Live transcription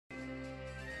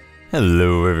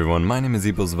Hello everyone, my name is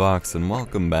EposVox and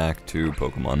welcome back to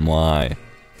Pokémon Y.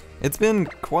 It's been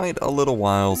quite a little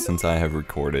while since I have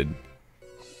recorded.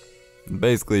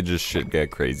 Basically just shit got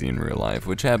crazy in real life,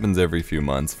 which happens every few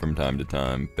months from time to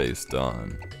time based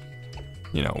on,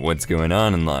 you know, what's going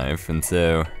on in life, and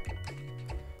so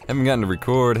haven't gotten to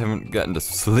record, haven't gotten to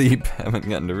sleep, haven't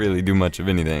gotten to really do much of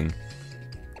anything.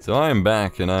 So I am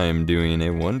back and I am doing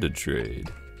a Wonder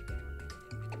Trade.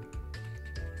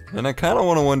 And I kind of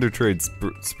want to Wonder Trade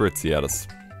Spritzy out of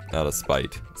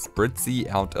spite. Spritzy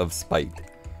out of spite.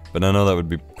 But I know that would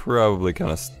be probably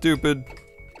kind of stupid.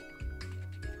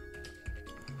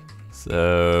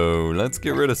 So let's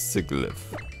get rid of Siglif.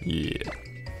 Yeah.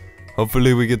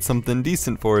 Hopefully we get something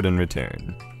decent for it in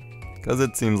return. Because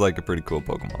it seems like a pretty cool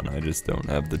Pokemon. I just don't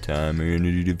have the time or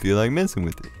energy to feel like messing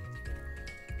with it.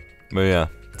 But yeah,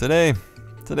 today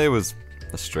was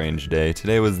a strange day.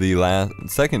 Today was the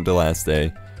second to last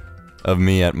day of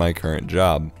me at my current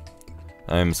job.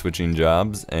 I'm switching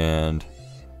jobs and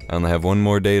I only have one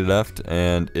more day left,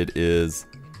 and it is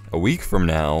a week from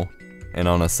now and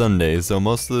on a Sunday, so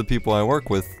most of the people I work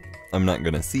with I'm not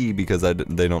gonna see because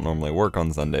they don't normally work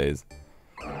on Sundays.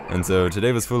 And so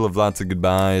today was full of lots of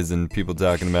goodbyes and people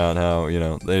talking about how, you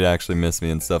know, they'd actually miss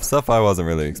me and stuff I wasn't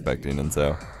really expecting, and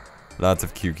so lots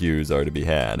of QQs are to be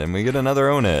had, and we get another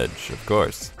own edge, of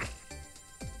course.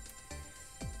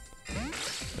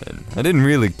 And I didn't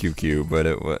really QQ, but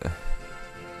it was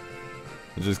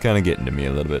just kind of getting to me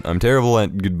a little bit. I'm terrible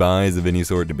at goodbyes of any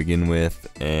sort to begin with,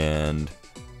 and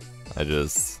I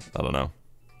don't know.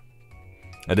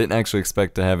 I didn't actually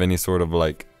expect to have any sort of,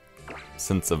 like,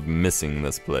 sense of missing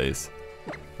this place.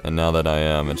 And now that I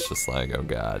am, it's just like, oh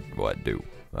god, what do?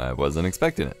 I wasn't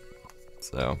expecting it.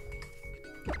 So.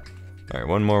 Alright,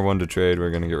 one more Wonder Trade.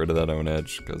 We're gonna get rid of that own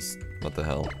edge, because what the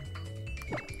hell.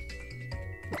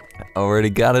 Already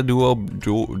got a dual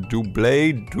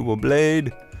blade.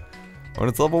 When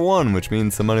it's level 1, which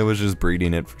means somebody was just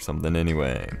breeding it for something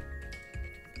anyway.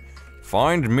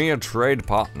 Find me a trade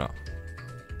partner.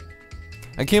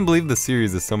 I can't believe the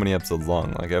series is so many episodes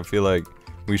long. Like, I feel like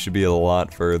we should be a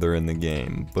lot further in the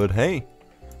game. But hey,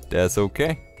 that's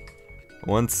okay.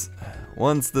 Once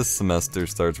this semester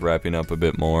starts wrapping up a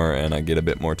bit more and I get a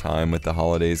bit more time with the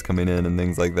holidays coming in and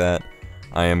things like that,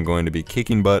 I am going to be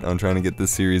kicking butt on trying to get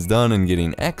this series done and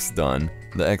getting X done,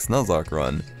 the X Nuzlocke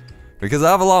run. Because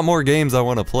I have a lot more games I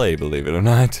want to play, believe it or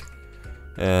not.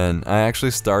 And I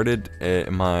actually started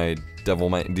my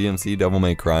DMC Devil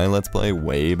May Cry Let's Play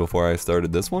way before I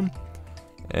started this one.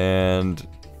 And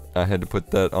I had to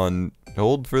put that on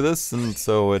hold for this, and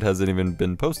so it hasn't even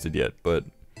been posted yet. But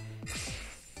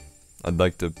I'd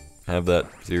like to have that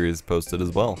series posted as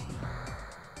well.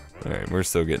 Alright, we're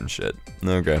still getting shit.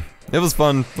 Okay. It was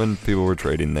fun when people were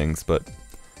trading things, but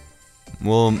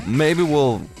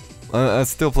I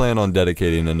still plan on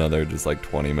dedicating another just like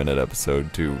 20-minute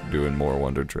episode to doing more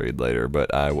Wonder Trade later,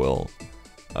 but I will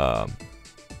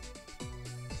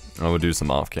do some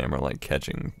off-camera like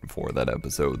catching for that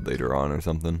episode later on or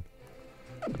something.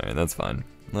 Alright, that's fine.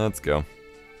 Let's go.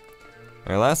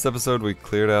 Alright, last episode we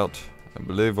cleared out, I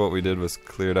believe what we did was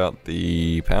cleared out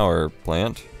the power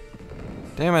plant.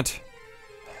 Damn it!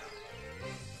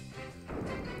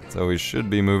 So we should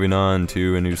be moving on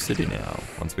to a new city now,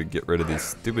 once we get rid of these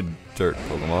stupid dirt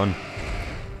Pokemon.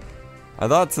 I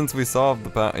thought since we solved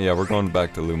the yeah, we're going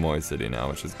back to Lumiose City now,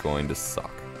 which is going to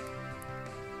suck.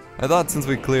 I thought since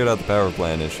we cleared out the power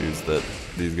plant issues that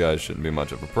these guys shouldn't be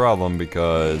much of a problem,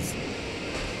 because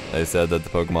they said that the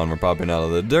Pokemon were popping out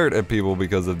of the dirt at people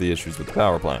because of the issues with the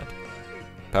power plant.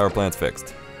 Power plant's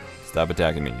fixed. Stop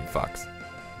attacking me, you fucks.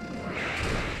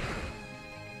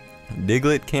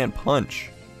 Diglett can't punch.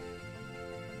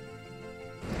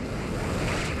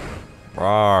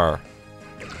 Rawr.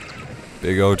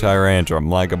 Big O Tyrantrum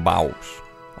like a boss.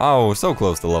 Oh, so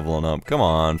close to leveling up. Come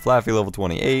on, Flaffy level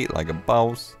 28 like a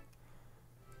boss.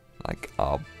 Like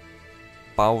a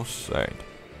boss. Alright.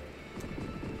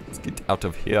 Let's get out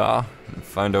of here and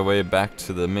find our way back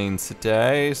to the main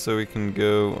city so we can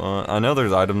go on. I know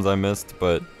there's items I missed,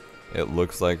 but it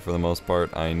looks like for the most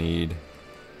part I need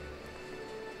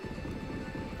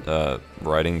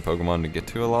riding Pokemon to get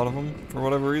to a lot of them for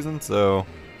whatever reason, so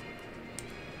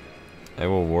I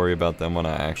will worry about them when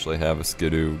I actually have a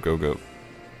Skidoo Go-Go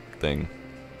thing,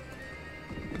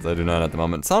 because I do not at the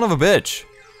moment. Son of a bitch!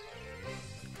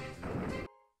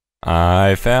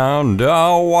 I found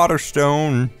a water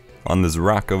stone on this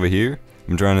rock over here.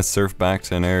 I'm trying to surf back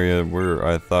to an area where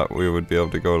I thought we would be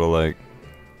able to go to, like,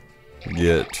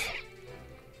 get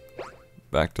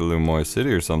back to Lumiose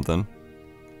City or something.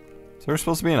 Is there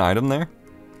supposed to be an item there?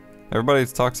 Everybody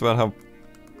talks about how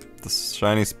The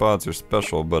shiny spots are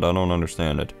special, but I don't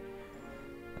understand it.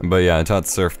 But yeah, I taught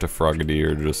Surf to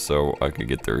Frogadier just so I could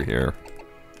get through here.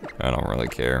 I don't really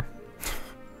care.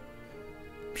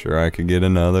 I'm sure I could get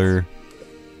another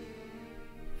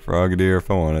Frogadier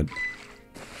if I wanted.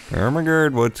 Oh my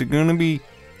god, what's it gonna be?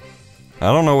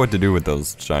 I don't know what to do with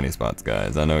those shiny spots,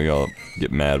 guys. I know y'all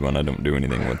get mad when I don't do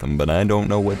anything with them, but I don't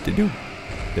know what to do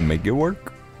to make it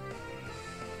work.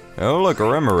 Oh look, a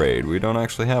Remoraid. We don't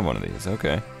actually have one of these.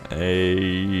 Okay.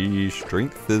 A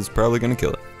strength is probably gonna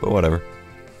kill it, but whatever.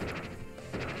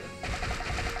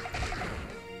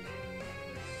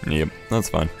 Yep, that's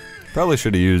fine. Probably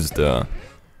should have used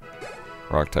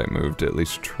rock type move to at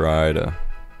least try to.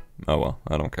 Oh well,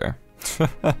 I don't care.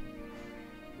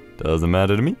 Doesn't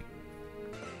matter to me.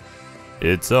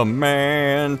 It's a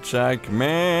Manchike,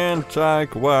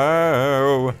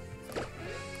 wow.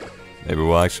 Maybe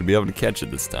we'll actually be able to catch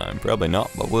it this time. Probably not,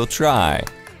 but we'll try.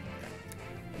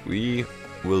 We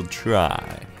will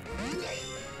try.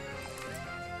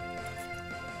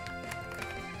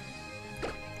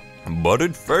 But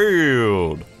it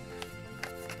failed.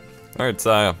 Alright,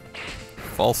 Saya.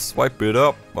 False swipe it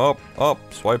up, up,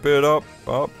 swipe it up,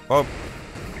 up.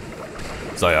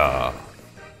 Saya.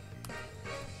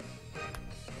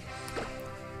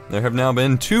 There have now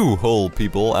been 2 whole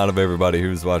people out of everybody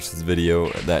who's watched this video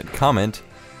that comment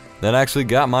that actually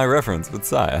got my reference with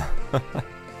Saya.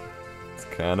 It's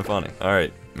kind of funny.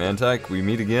 Alright, Mantyke, we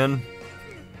meet again.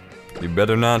 You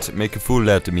better not make a fool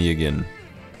out of me again.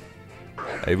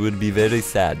 I would be very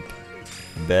sad.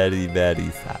 Very, very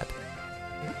sad.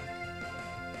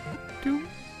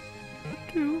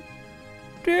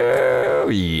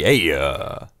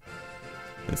 Yeah!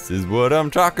 This is what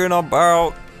I'm talking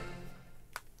about.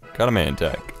 Got a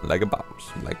Mantyke, like a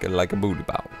boss, like a booty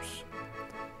boss.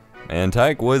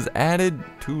 Mantyke was added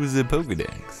to the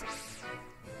Pokédex.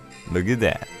 Look at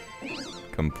that.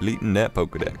 Completing that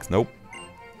Pokédex. Nope.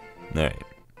 Alright.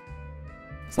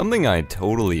 Something I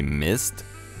totally missed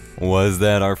was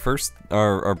that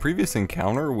our previous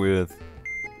encounter with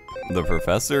the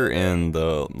professor in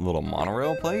the little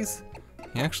monorail place,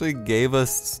 he actually gave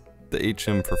us the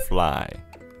HM for Fly.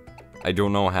 I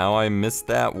don't know how I missed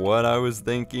that, what I was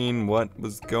thinking, what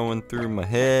was going through my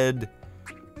head,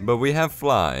 but we have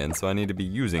Fly, and so I need to be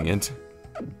using it.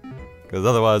 Because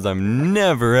otherwise I'm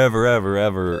never, ever, ever,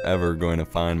 ever, ever going to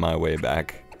find my way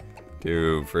back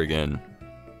to friggin'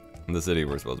 the city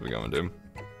we're supposed to be going to.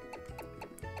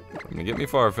 I'm gonna get me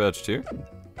far-fetched here.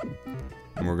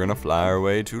 And we're gonna fly our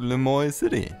way to Lumiose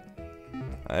City.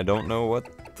 I don't know what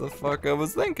the fuck I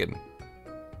was thinking.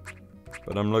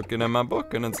 But I'm looking at my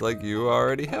book and it's like, you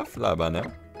already have Fly by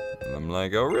now. And I'm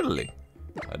like, oh really?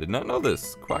 I did not know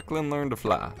this. Quacklin learned to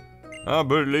fly. I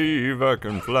believe I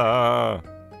can fly.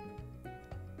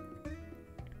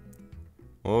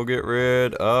 We'll get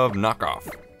rid of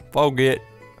knockoff. 4 get,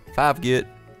 5 get.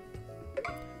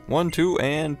 1, 2,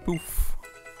 and poof.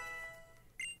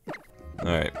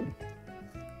 Alright.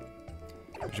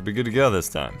 Should be good to go this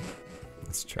time.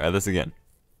 Let's try this again.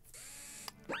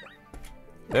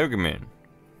 Pokemon.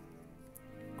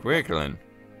 Quicklin.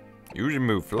 Use your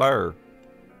move, Flare.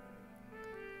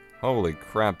 Holy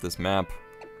crap, this map.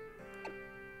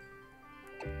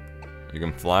 You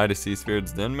can fly to Sea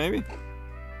Spirit's Den, maybe?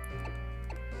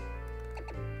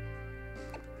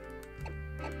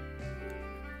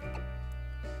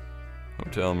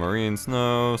 Hotel Marine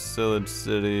Snow, Sillage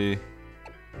City,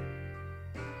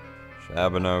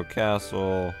 Shabano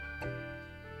Castle,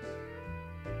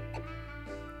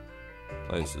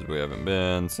 places we haven't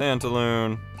been,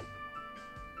 Santaloon.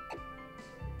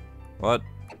 What?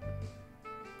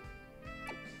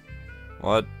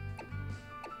 What?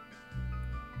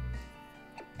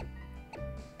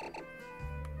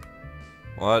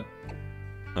 What?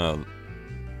 Oh,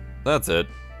 that's it.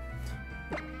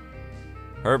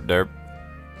 Herp derp.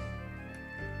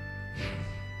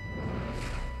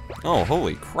 Oh,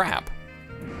 holy crap.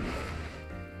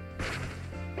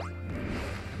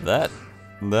 That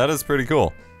is pretty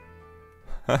cool.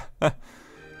 I'm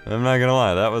not gonna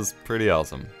lie, that was pretty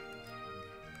awesome.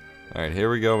 Alright, here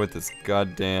we go with this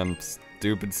goddamn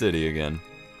stupid city again.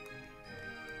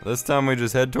 This time we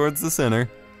just head towards the center,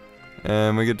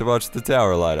 and we get to watch the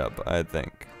tower light up, I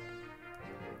think.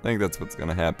 I think that's what's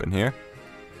gonna happen here.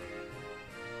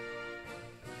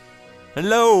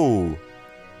 Hello!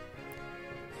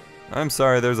 I'm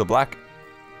sorry, there's a black...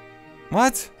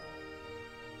 What?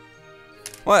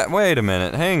 What? Wait a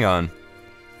minute, hang on.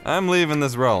 I'm leaving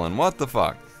this rolling, what the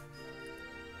fuck?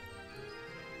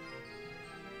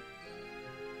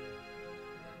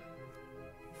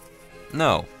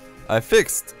 No, I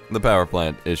fixed the power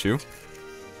plant issue.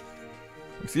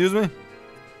 Excuse me?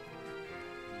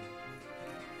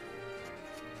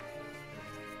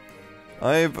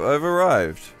 I've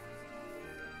arrived.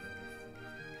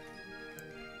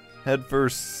 Head for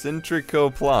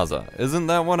Centrico Plaza. Isn't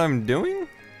that what I'm doing?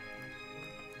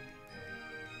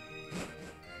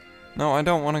 No, I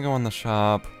don't want to go in the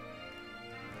shop.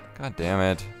 God damn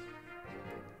it.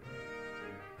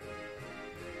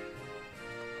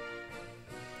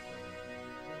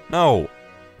 No!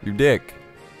 You dick.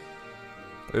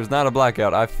 There's not a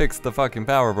blackout. I fixed the fucking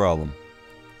power problem.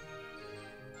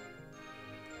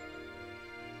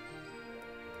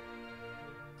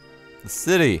 The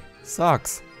city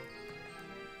sucks.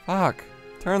 Fuck.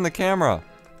 Turn the camera.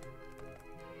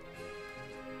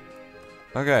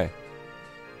 Okay.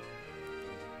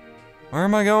 Where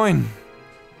am I going?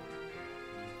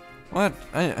 What?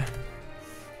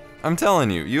 I'm telling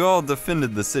you, you all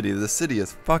defended the city. The city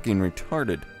is fucking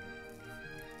retarded.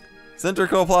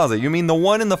 Centrico Plaza, you mean the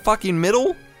one in the fucking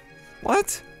middle?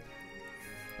 What?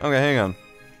 Okay, hang on.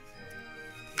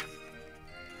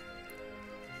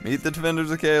 Meet the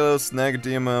defenders of Kalos, snag a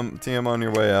TM on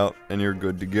your way out, and you're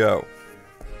good to go.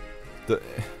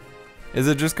 Is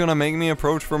it just gonna make me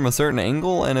approach from a certain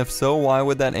angle? And if so, why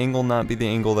would that angle not be the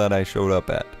angle that I showed up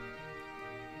at?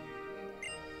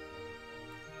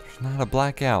 There's not a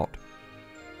blackout.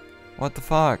 What the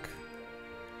fuck?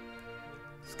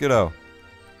 Skiddo.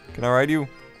 Can I ride you?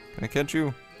 Can I catch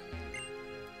you?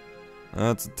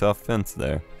 That's a tough fence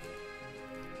there.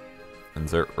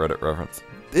 Insert Reddit reference.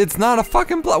 It's not a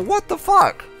fucking what the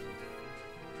fuck?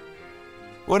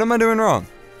 What am I doing wrong?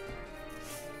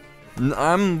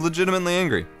 I'm legitimately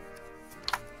angry.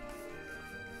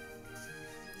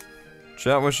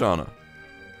 Chat with Shauna.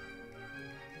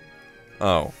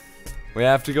 Oh. We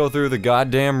have to go through the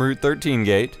goddamn Route 13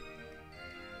 gate.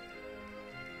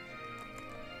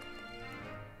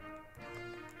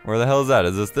 Where the hell is that?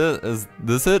 Is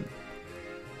this it?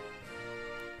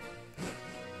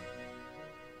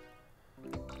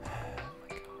 Oh my god.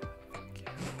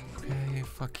 Okay,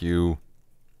 fuck you.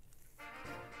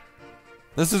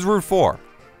 This is Route 4.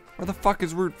 Where the fuck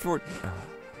is Route 4?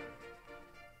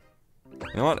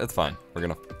 You know what? It's fine. We're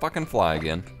gonna fucking fly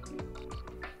again.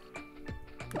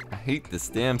 I hate this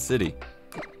damn city.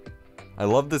 I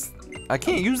love this. I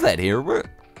can't use that here. Oh,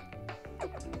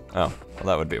 well,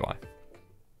 that would be why.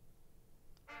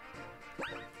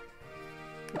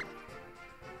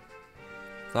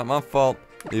 It's not my fault.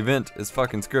 The event is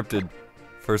fucking scripted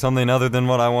for something other than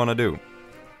what I want to do.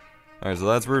 Alright, so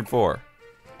that's Route 4.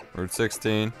 Route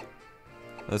 16.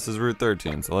 This is Route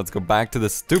 13. So let's go back to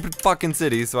this stupid fucking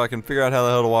city so I can figure out how the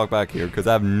hell to walk back here, because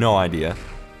I have no idea.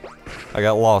 I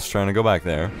got lost trying to go back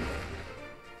there.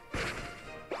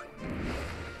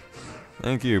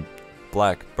 Thank you,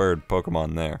 black bird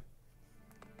Pokemon there.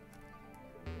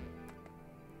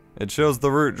 It shows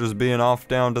the route just being off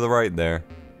down to the right there.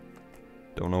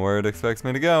 Don't know where it expects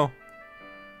me to go.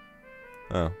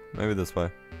 Oh, maybe this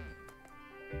way.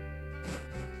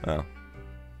 Oh.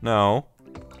 No.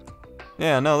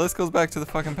 Yeah, no, this goes back to the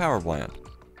fucking power plant.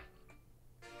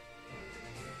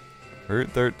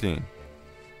 Route 13.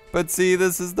 But see,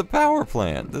 this is the power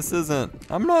plant. This isn't...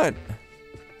 I'm not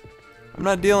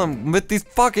dealing with these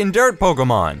fucking dirt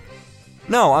Pokemon.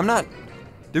 No, I'm not...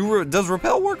 Does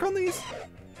Repel work on these?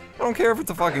 I don't care if it's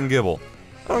a fucking Gibble.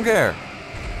 I don't care.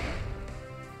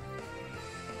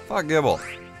 Fuck Gibble.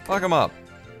 Fuck him up.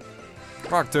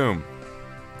 Rock Tomb.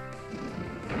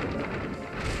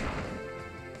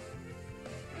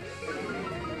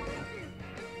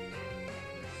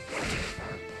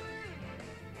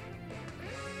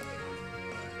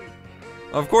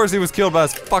 Of course he was killed by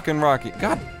his fucking Rocky.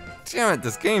 God damn it,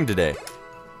 this game today.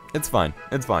 It's fine.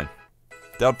 It's fine.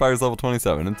 Doubtfire's level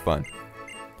 27. It's fine.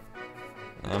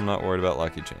 I'm not worried about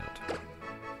Lucky Chant.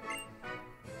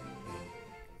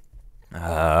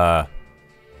 Alright,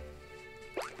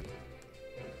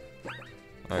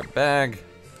 bag.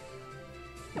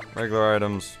 Regular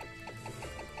items.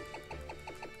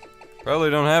 Probably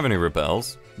don't have any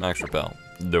repels. Max repel.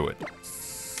 Do it.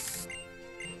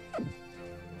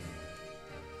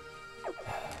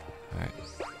 Alright.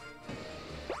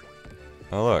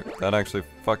 Oh look, that actually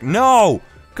No!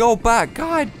 Go back!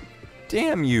 God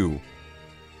damn you!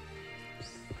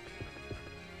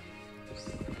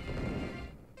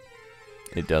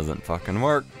 It doesn't fucking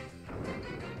work.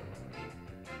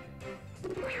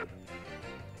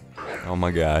 Oh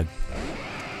my god.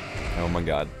 Oh my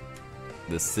god.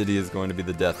 This city is going to be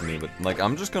the death of me, but like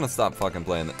I'm just gonna stop fucking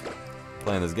playing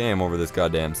this game over this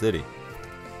goddamn city.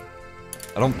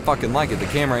 I don't fucking like it. The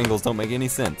camera angles don't make any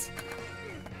sense.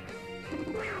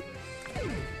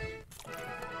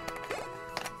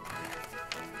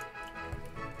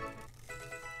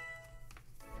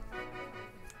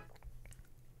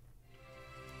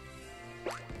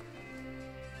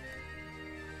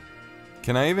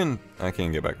 Can I even... I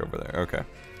can't get back over there. Okay.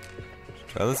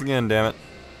 Let's try this again, damn it.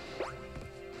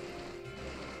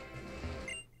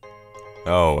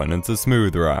 Oh, and it's a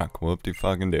smooth rock.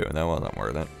 Whoop-de-fucking-do. That wasn't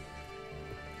worth it.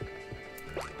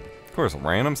 Of course,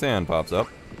 random sand pops up.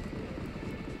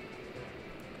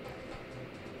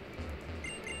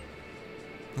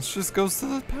 This just goes to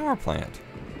the power plant.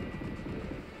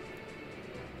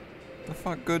 The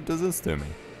fuck good does this do me?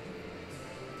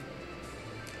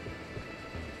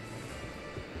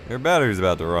 Your battery's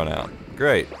about to run out.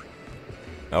 Great.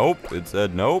 Nope, it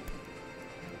said nope.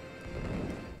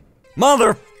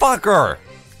 Motherfucker!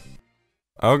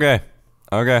 Okay.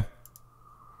 Okay.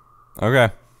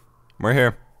 Okay. We're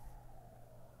here.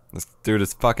 This dude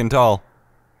is fucking tall.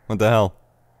 What the hell?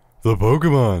 The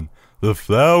Pokemon! The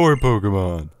flower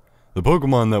Pokemon! The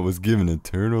Pokemon that was given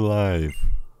eternal life.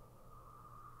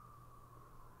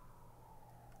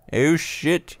 Oh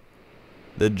shit.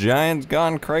 The giant's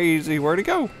gone crazy. Where'd he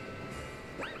go?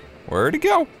 Where'd he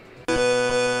go?